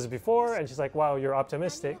good as it was before. And she's like, wow, you're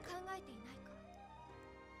optimistic.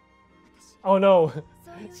 Oh no,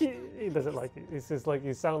 he doesn't like it. It's just like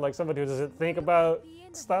you sound like somebody who doesn't think about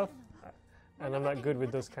stuff. And I'm not good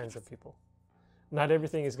with those kinds of people. Not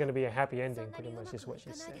everything is going to be a happy ending, pretty much is what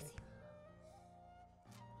she's saying.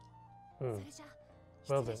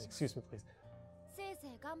 Well then, excuse me please.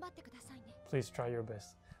 Please try your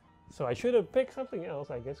best. So I should have picked something else,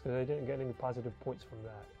 I guess, because I didn't get any positive points from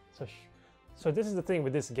that. So this is the thing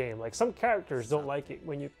with this game. Like, some characters don't like it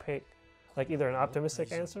when you pick like either an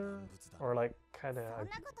optimistic answer or like kind of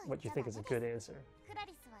what you think is a good answer.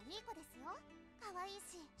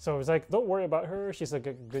 So it's like, don't worry about her. She's like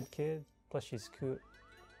a good kid. Plus she's cute.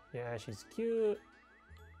 Yeah, she's cute.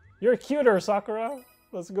 You're cuter, Sakura.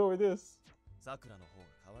 Let's go with this.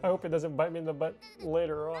 I hope it doesn't bite me in the butt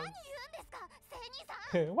later on.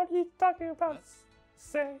 What are you talking about?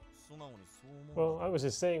 Say. Well, I was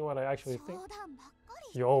just saying what I actually think.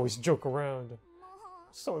 You always joke around.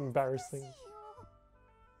 So embarrassing.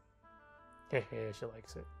 Hehe, she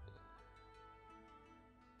likes it.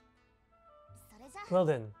 Well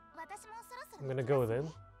then, I'm gonna go then.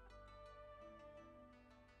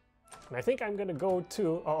 And I think I'm gonna go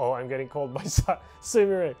to... Uh-oh, I'm getting called by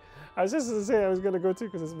Sumire. I was just gonna say I was gonna go to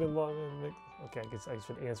because it's been long. And okay, I guess I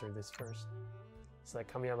should answer this first. It's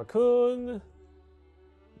like, Kamiyama-kun.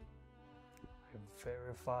 I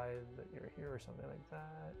verified that you're here or something like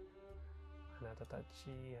that.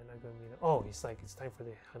 Hanatatachi, Hanagumi. Oh, it's like, it's time for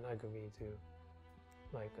the Hanagumi to,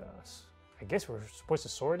 like, I guess we're supposed to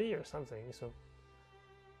sortie or something, so.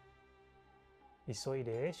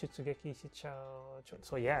 Isoide, shutsugi shichao.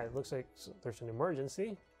 So yeah, it looks like there's an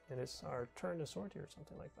emergency, and it's our turn to sortie or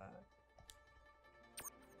something like that.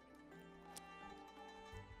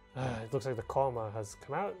 It looks like the Kalma has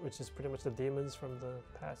come out, which is pretty much the demons from the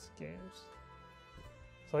past games.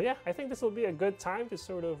 So yeah, I think this will be a good time to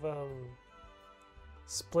sort of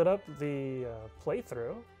split up the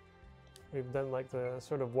playthrough. We've done like the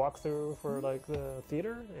sort of walkthrough for like the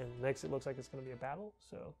theater, and next it looks like it's going to be a battle,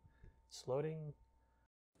 so it's loading.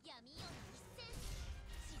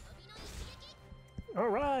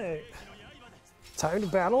 Alright! Time to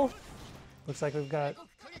battle. Looks like we've got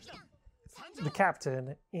the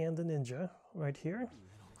captain and the ninja right here.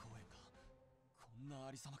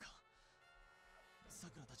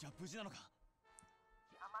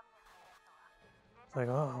 It's like,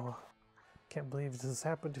 oh, can't believe this has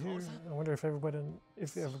happened here. I wonder if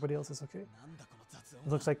everybody else is okay. It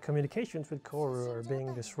looks like communications with Koru are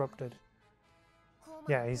being disrupted.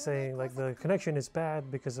 Yeah, he's saying like the connection is bad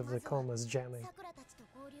because of the Koma's jamming.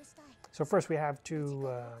 So first we have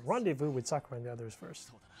to rendezvous with Sakura and the others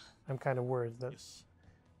first. I'm kind of worried that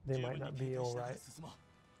they might not be alright.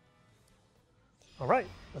 Alright,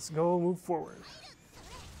 let's go move forward.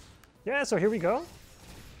 Yeah, so here we go.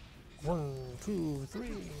 1, 2, 3.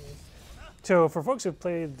 So for folks who've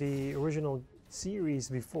played the original series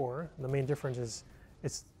before, the main difference is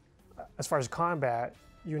it's as far as combat,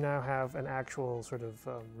 you now have an actual sort of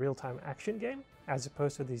real-time action game as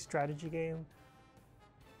opposed to the strategy game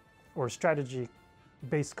or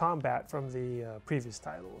strategy-based combat from the previous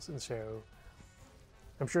titles. And so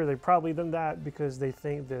I'm sure they've probably done that because they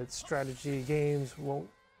think that strategy games won't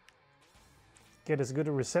get as good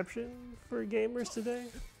a reception for gamers today.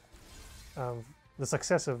 The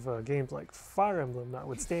success of games like Fire Emblem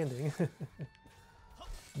notwithstanding.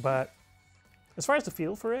 But as far as the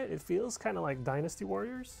feel for it, it feels kind of like Dynasty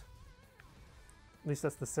Warriors. At least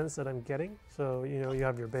that's the sense that I'm getting. So, you know, you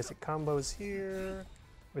have your basic combos here.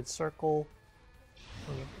 with circle,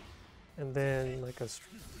 and then like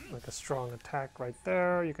a strong attack right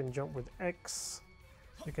there. You can jump with X.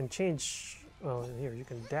 You can change. Well, here you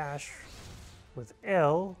can dash with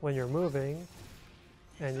L when you're moving,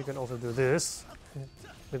 and you can also do this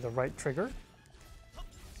with the right trigger.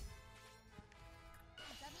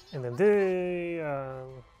 And then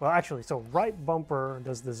well, actually, so right bumper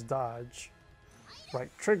does this dodge, right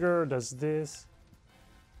trigger does this,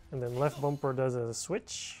 and then left bumper does a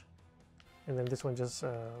switch, and then this one just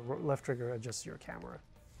left trigger adjusts your camera.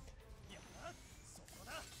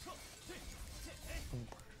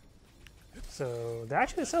 So the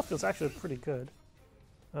action itself feels actually pretty good.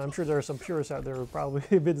 I'm sure there are some purists out there who are probably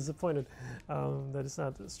a bit disappointed that it's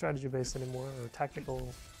not strategy based anymore or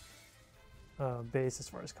tactical based as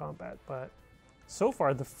far as combat, but so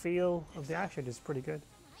far the feel of the action is pretty good.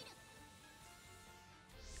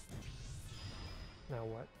 Now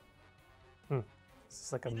what? Is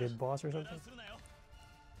this like a mid-boss or something?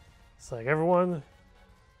 It's like, everyone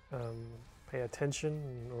pay attention,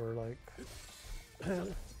 or like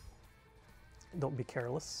don't be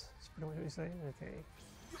careless. That's pretty much what you're saying. Okay.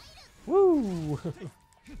 Woo!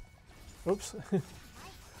 Oops.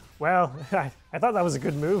 Well, I thought that was a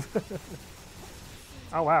good move.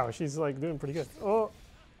 Oh wow, she's like doing pretty good. Oh!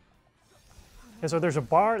 And so there's a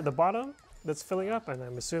bar at the bottom that's filling up, and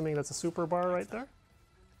I'm assuming that's a super bar right there.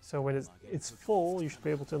 So when it's full, you should be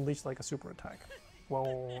able to unleash like a super attack.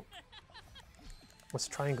 Whoa. What's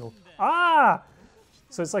triangle? Ah!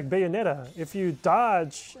 So it's like Bayonetta. If you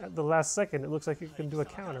dodge at the last second, it looks like you can do a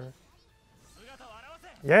counter.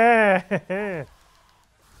 Yeah!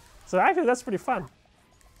 So actually that's pretty fun.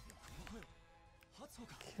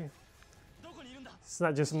 Okay. It's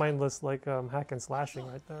not just mindless like hack and slashing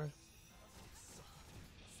right there.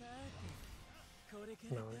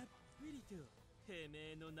 No.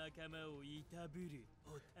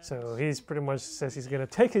 So he's pretty much says he's gonna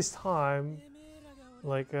take his time,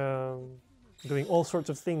 like doing all sorts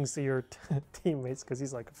of things to your teammates, because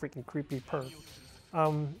he's like a freaking creepy perp.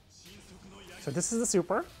 So this is the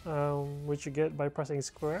super, which you get by pressing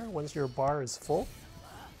square once your bar is full.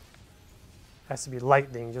 Has to be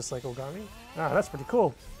lightning, just like Ogami. Ah, that's pretty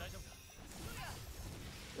cool.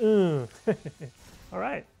 All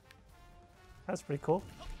right, that's pretty cool.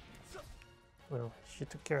 Well, she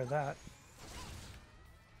took care of that.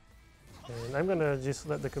 And I'm gonna just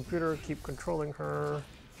let the computer keep controlling her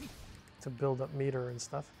to build up meter and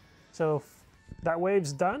stuff. So that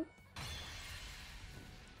wave's done.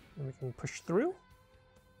 And we can push through.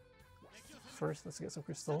 First, let's get some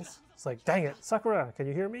crystals. It's like, dang it, Sakura, can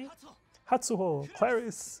you hear me? Hatsuho,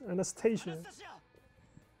 Clarice, Anastasia.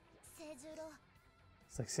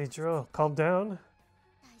 It's like, Seijiro, calm down.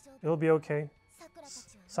 It'll be okay.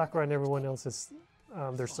 Sakura and everyone else is,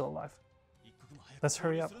 they're still alive. Let's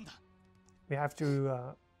hurry up. We have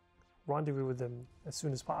to rendezvous with them as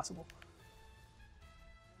soon as possible.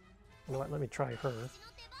 You know what, let me try her.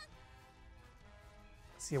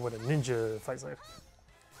 See what a ninja fights like.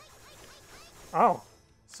 Oh,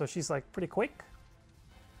 so she's like pretty quick.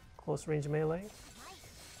 Close range melee.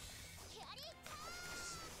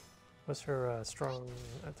 What's her strong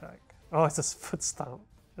attack? Oh, it's a foot stomp.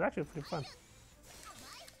 It's actually pretty fun.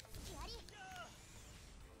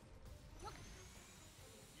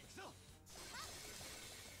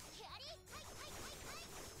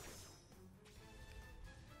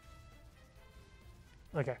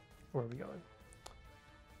 Okay, where are we going?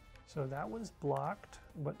 So that one's blocked,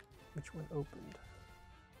 but which one opened?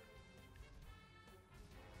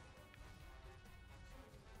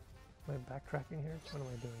 Am I backtracking here? What am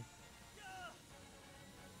I doing?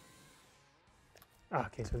 Ah,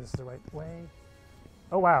 okay, so this is the right way.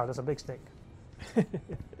 Oh wow, there's a big snake.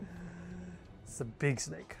 It's a big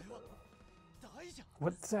snake.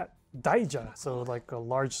 What's that? Daija, so like a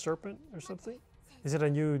large serpent or something? Is it a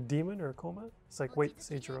new demon or a coma? It's like, wait,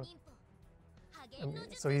 Seijiro. I mean,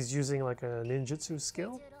 so he's using like a ninjutsu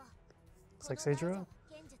skill? It's like, Seijiro,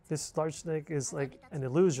 this large snake is like an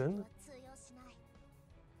illusion.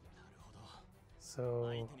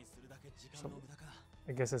 So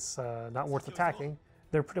I guess it's not worth attacking.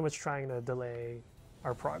 They're pretty much trying to delay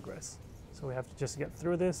our progress. So we have to just get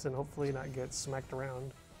through this and hopefully not get smacked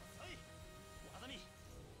around.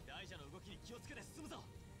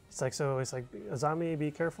 It's like, so it's like, Azami,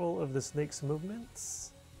 be careful of the snake's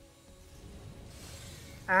movements.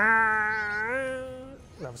 Ah!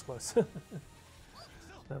 That was close. That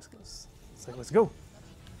was close. It's like, let's go.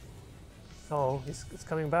 Oh, he's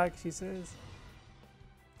coming back, she says.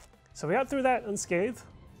 So we got through that unscathed.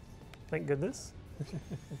 Thank goodness.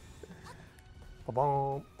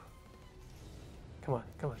 Ba-bomp. Come on,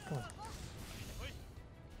 come on, come on.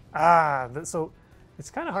 Ah, so it's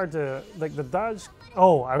kind of hard to, like, the dodge.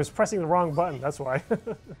 Oh, I was pressing the wrong button, that's why.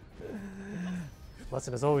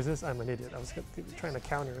 Lesson is always this. I'm an idiot. I was trying to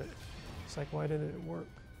counter it. It's like, why didn't it work?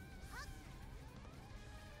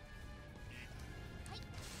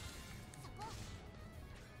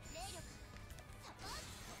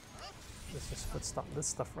 Let's just foot stop this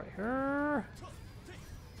stuff right here.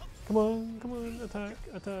 Come on, attack,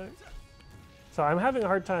 attack. So I'm having a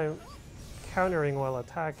hard time countering while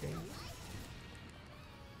attacking.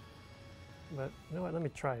 But you know what, let me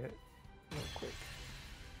try it real quick.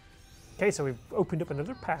 Okay, so we've opened up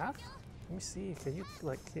another path. Let me see, can you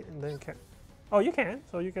like hit and then oh, you can,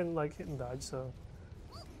 so you can like hit and dodge, so.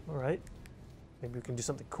 All right, maybe we can do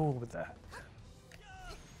something cool with that.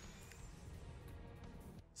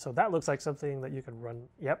 So that looks like something that you could run,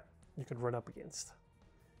 yep, you could run up against.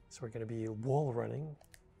 So we're gonna be wall running.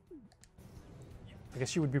 I guess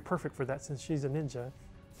she would be perfect for that since she's a ninja,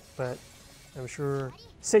 but I'm sure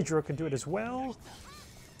Seijiro can do it as well.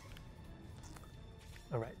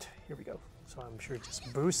 All right, here we go. So I'm sure it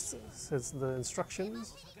just boosts, says the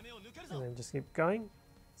instructions, and then just keep going.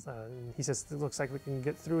 So he says it looks like we can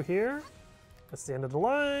get through here. That's the end of the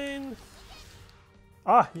line.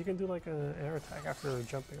 Ah, you can do like an air attack after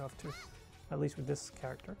jumping off too, at least with this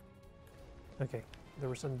character. Okay, there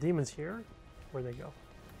were some demons here. Where'd they go?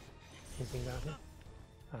 Anything down here?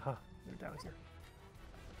 Aha, they're down here.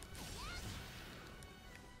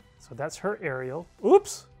 So that's her aerial.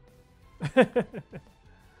 Oops!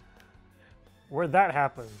 Where'd that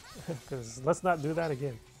happen? Because let's not do that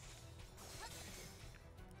again.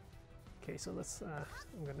 Okay, so let's.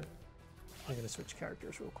 I'm gonna switch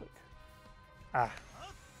characters real quick. Ah,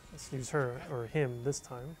 let's use her or him this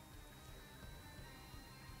time.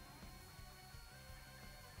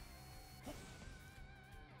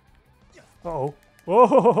 Uh-oh.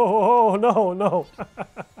 Whoa, no, no.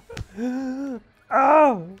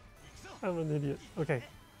 Oh, I'm an idiot. Okay.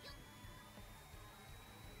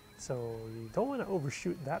 So you don't want to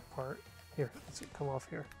overshoot that part. Here, let's come off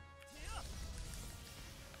here.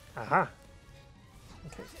 Aha.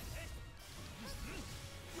 Okay.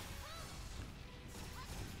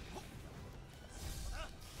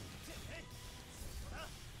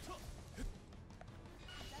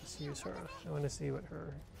 Let's use her. I want to see what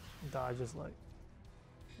her dodge is like.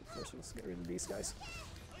 First, let's get rid of these guys.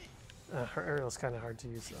 Her aerial is kind of hard to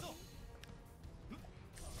use though.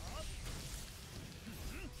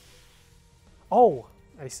 Oh,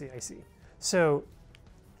 I see, I see. So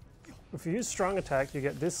if you use strong attack, you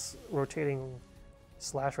get this rotating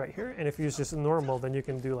slash right here, and if you use just normal, then you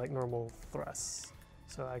can do like normal thrusts.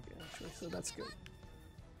 So so that's good.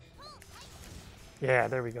 Yeah,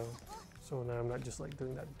 there we go. So now I'm not just like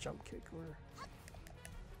doing that jump kick or.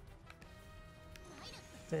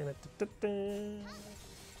 I'm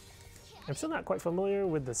still not quite familiar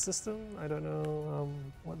with the system. I don't know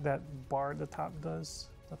what that bar at the top does,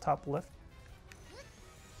 the top left.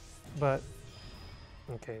 But,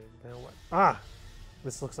 okay, now what? Ah!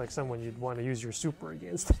 This looks like someone you'd want to use your super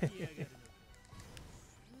against.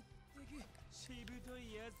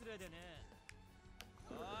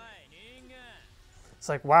 It's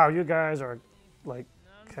like, wow, you guys are like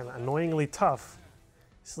kind of annoyingly tough.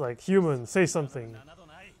 It's like, human, say something.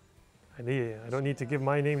 I don't need to give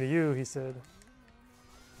my name to you, he said.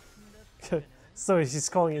 So he's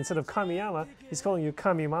calling, instead of Kamiyama, he's calling you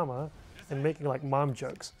Kamimama and making like mom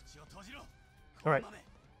jokes. All right.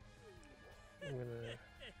 I'm gonna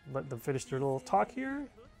let them finish their little talk here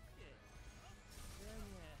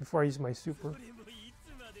before I use my super.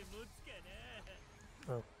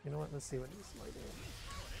 Oh, you know what? Let's see what this might do.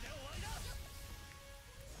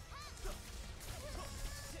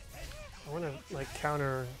 I want to like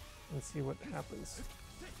counter and see what happens.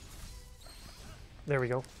 There we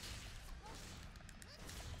go.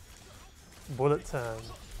 Bullet time.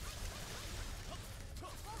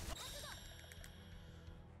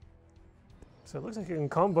 So it looks like you can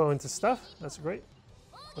combo into stuff. That's great.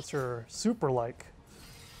 What's her super like?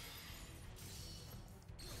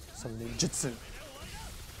 Some ninjutsu.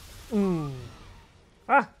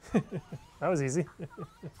 Ah! That was easy.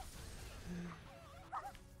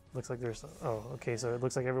 Looks like there's... Oh, okay, so it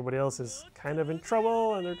looks like everybody else is kind of in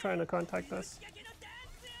trouble and they're trying to contact us.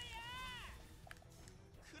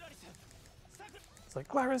 It's like,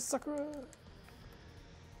 Glarus, Sakura!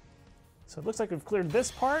 So it looks like we've cleared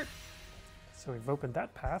this part. So we've opened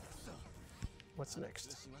that path. What's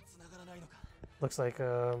next? Looks like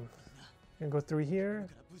I'm gonna go through here.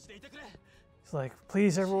 It's like,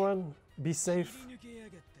 please everyone, be safe.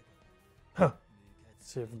 Huh.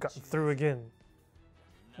 So you've gotten through again.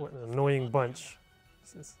 What an annoying bunch.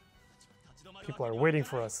 People are waiting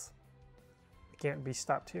for us. We can't be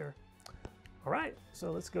stopped here. All right,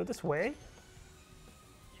 so let's go this way.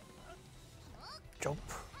 Jump.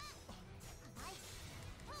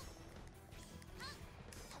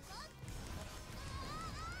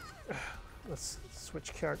 Let's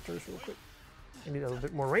switch characters real quick. I need a little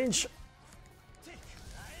bit more range.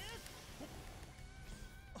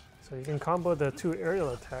 So you can combo the 2 aerial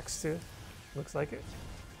attacks too. Looks like it.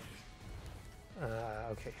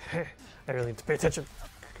 Okay. I really need to pay attention.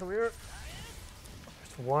 Come here.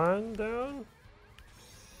 There's 1 down.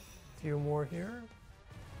 A few more here.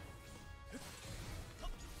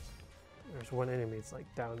 There's 1 enemy. It's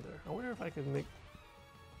like down there. I wonder if I could make.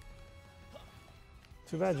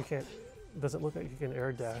 Too bad you can't. It doesn't look like you can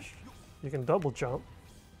air dash. You can double jump.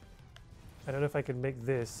 I don't know if I could make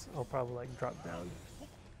this. I'll probably like drop down.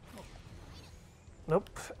 Nope.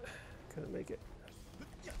 Couldn't make it.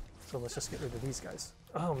 So let's just get rid of these guys.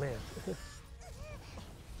 Oh man.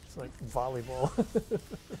 It's like volleyball.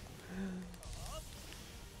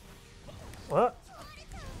 What?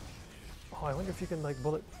 Oh, I wonder if you can like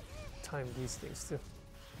bullet time these things too.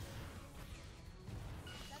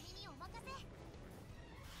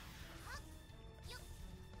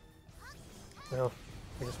 Well,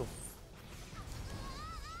 I guess we'll.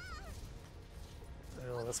 I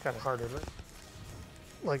know that's kind of harder, but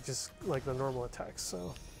like just like the normal attacks.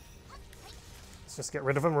 So let's just get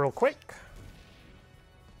rid of them real quick.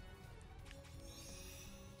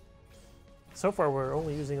 So far, we're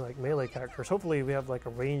only using like melee characters. Hopefully, we have like a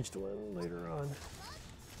ranged one later on.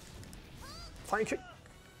 Flying kick.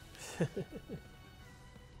 I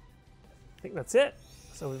think that's it.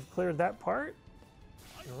 So we've cleared that part.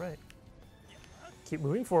 All right. Keep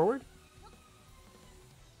moving forward.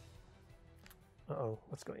 Uh-oh,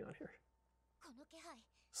 what's going on here?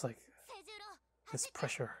 It's like this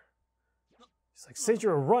pressure. It's like,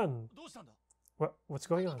 Seijiro, run! What's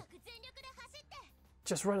going on?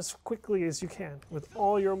 Just run as quickly as you can with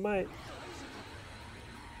all your might.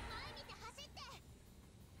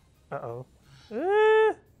 Uh-oh.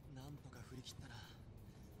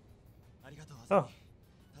 Oh.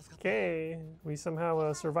 Okay, we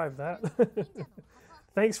somehow survived that.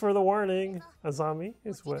 Thanks for the warning, Azami,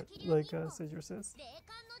 is what like Seijiro says.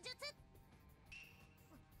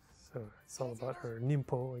 So it's all about her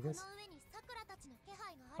Nimpo, I guess.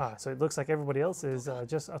 Ah, so it looks like everybody else is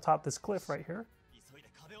just atop this cliff right here.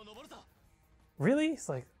 Really? It's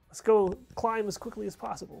like, let's go climb as quickly as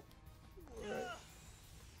possible. Right.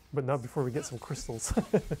 But not before we get some crystals.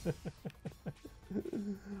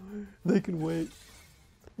 They can wait.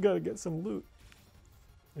 Gotta get some loot.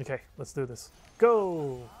 Okay, let's do this.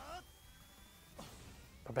 Go!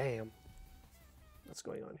 Ba-bam. What's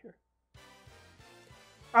going on here?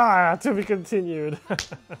 Ah, to be continued.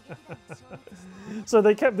 So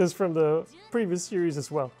they kept this from the previous series as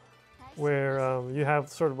well, where you have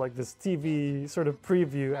sort of like this TV sort of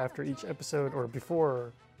preview after each episode or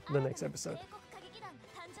before the next episode.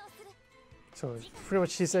 So pretty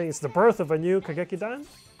much she's saying it's the birth of a new Kageki-dan,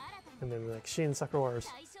 and then like Shin Sakura Wars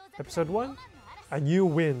episode 1, a new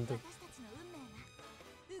wind.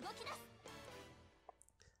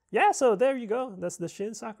 Yeah, so there you go. That's the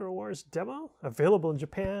Shin Sakura Wars demo, available in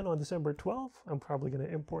Japan on December 12th. I'm probably going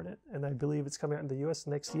to import it, and I believe it's coming out in the US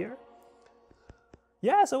next year.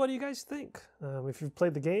 Yeah, so what do you guys think? If you've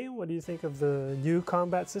played the game, what do you think of the new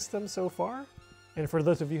combat system so far? And for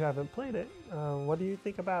those of you who haven't played it, what do you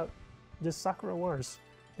think about just Sakura Wars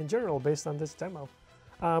in general based on this demo?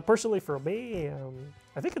 Personally for me,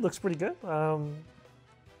 I think it looks pretty good.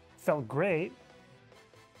 Felt great.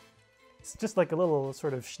 It's just like a little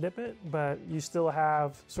sort of snippet, but you still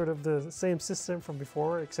have sort of the same system from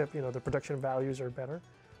before, except, you know, the production values are better.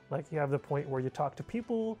 Like you have the point where you talk to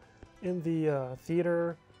people in the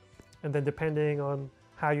theater, and then depending on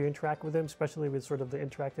how you interact with them, especially with sort of the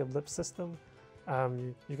interactive lip system,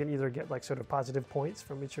 you can either get like sort of positive points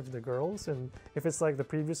from each of the girls, and if it's like the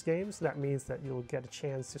previous games, that means that you'll get a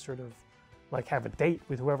chance to sort of like have a date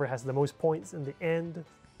with whoever has the most points in the end.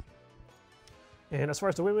 And as far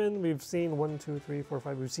as the women, we've seen 1, 2, 3, 4,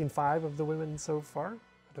 5. We've seen 5 of the women so far.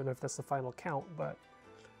 I don't know if that's the final count, but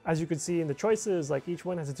as you can see in the choices, like each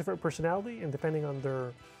one has a different personality, and depending on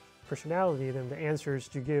their personality, then the answers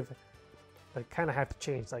you give like kind of have to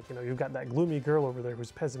change. Like, you know, you've got that gloomy girl over there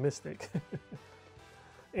who's pessimistic.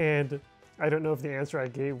 And I don't know if the answer I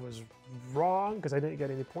gave was wrong because I didn't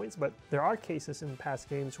get any points, but there are cases in past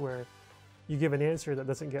games where you give an answer that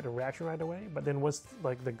doesn't get a reaction right away, but then once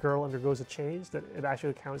like the girl undergoes a change, that it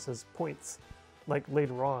actually counts as points, like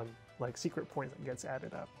later on, like secret points that gets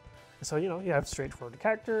added up. So, you know, you have straightforward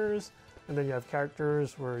characters, and then you have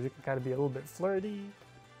characters where you can kind of be a little bit flirty.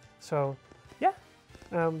 So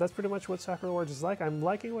that's pretty much what Sakura Wars is like. I'm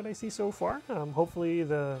liking what I see so far. Hopefully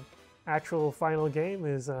the actual final game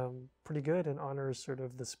is pretty good and honors sort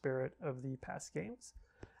of the spirit of the past games.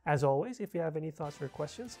 As always, if you have any thoughts or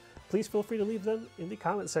questions, please feel free to leave them in the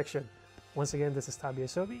comment section. Once again, this is Tabi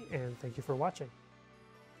Asobi, and thank you for watching.